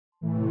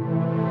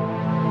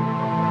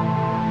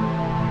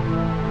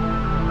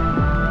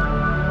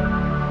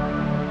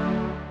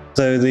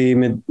So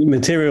the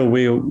material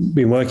we've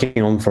been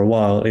working on for a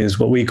while is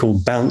what we call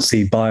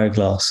bouncy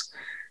bioglass.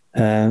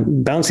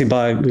 Bouncy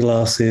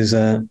bioglass is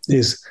a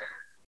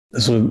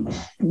sort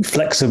of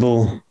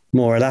flexible,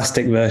 more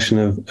elastic version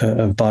of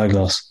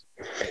bioglass.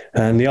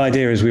 And the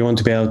idea is we want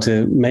to be able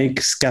to make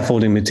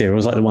scaffolding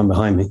materials like the one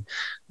behind me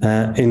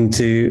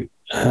into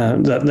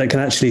that can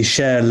actually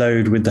share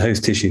load with the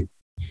host tissue.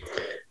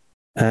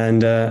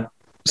 And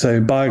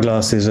so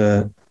bioglass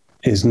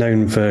is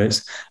known for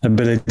its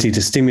ability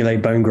to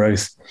stimulate bone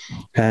growth,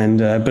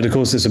 but of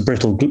course it's a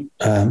brittle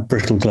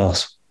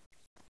glass.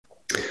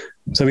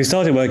 So we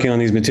started working on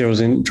these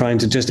materials in trying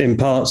to just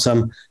impart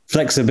some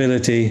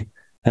flexibility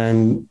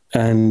and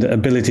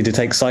ability to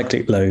take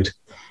cyclic load,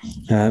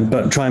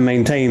 but try and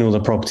maintain all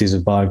the properties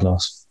of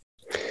bioglass.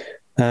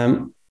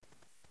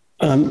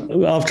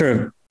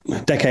 After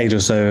a decade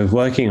or so of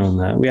working on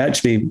that, we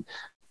actually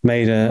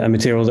made a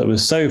material that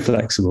was so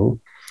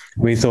flexible,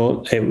 we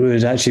thought it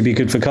would actually be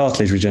good for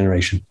cartilage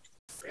regeneration.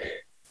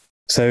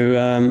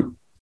 So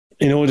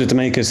in order to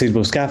make a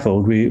suitable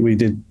scaffold, we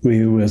did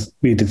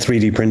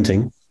 3D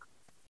printing.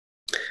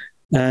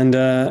 And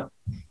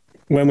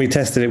when we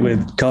tested it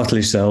with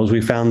cartilage cells, we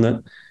found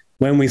that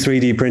when we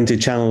 3D printed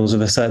channels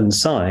of a certain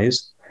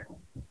size,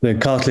 the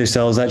cartilage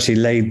cells actually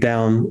laid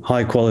down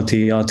high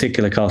quality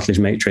articular cartilage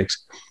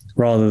matrix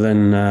rather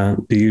than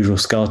the usual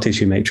scar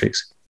tissue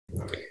matrix.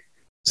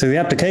 So the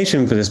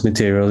application for this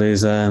material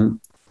is in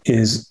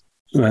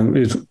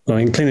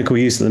clinical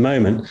use at the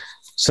moment.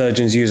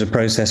 Surgeons use a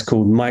process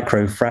called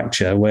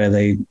microfracture, where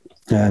they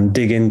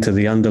dig into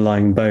the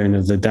underlying bone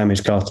of the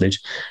damaged cartilage,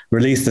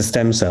 release the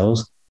stem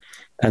cells,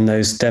 and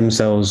those stem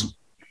cells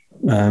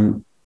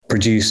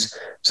produce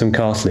some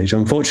cartilage.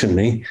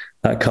 Unfortunately,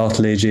 that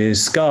cartilage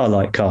is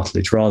scar-like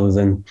cartilage rather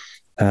than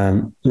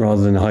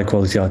high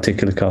quality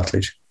articular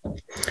cartilage.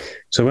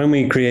 So when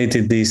we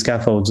created these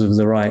scaffolds of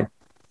the right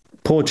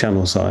pore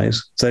channel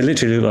size, so they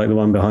literally look like the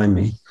one behind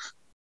me,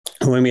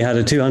 when we had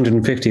a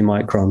 250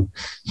 micron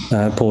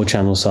pore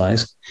channel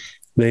size,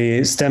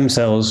 the stem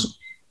cells,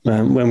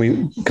 when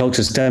we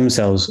cultured stem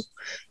cells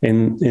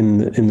in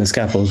the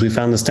scaffolds, we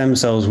found the stem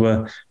cells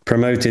were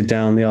promoted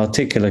down the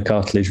articular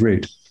cartilage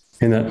route,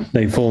 in that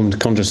they formed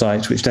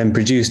chondrocytes, which then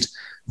produced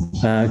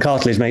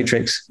cartilage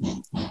matrix,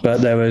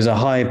 but there was a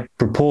high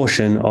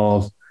proportion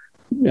of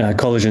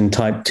collagen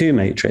type 2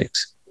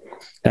 matrix,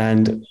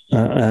 and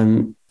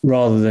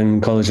rather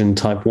than collagen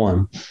type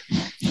 1.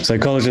 So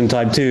collagen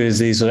type 2 is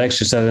the sort of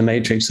extracellular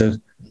matrix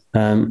of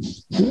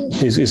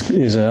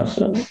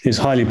is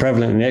highly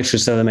prevalent in the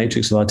extracellular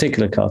matrix of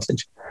articular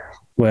cartilage,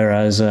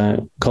 whereas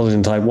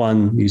collagen type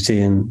 1 you see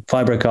in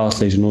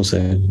fibrocartilage and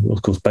also,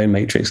 of course, bone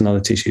matrix and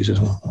other tissues as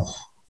well.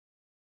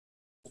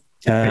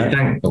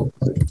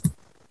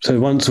 So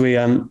once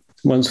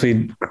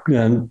we'd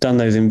done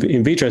those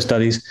in vitro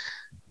studies,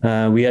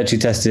 we actually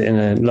tested it in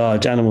a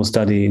large animal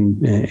study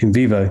in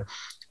vivo,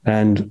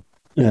 and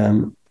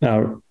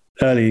our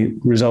early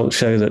results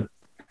show that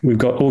we've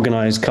got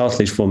organized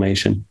cartilage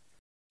formation.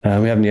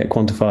 We haven't yet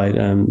quantified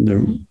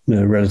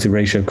the relative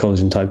ratio of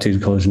collagen type 2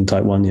 to collagen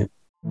type 1 yet.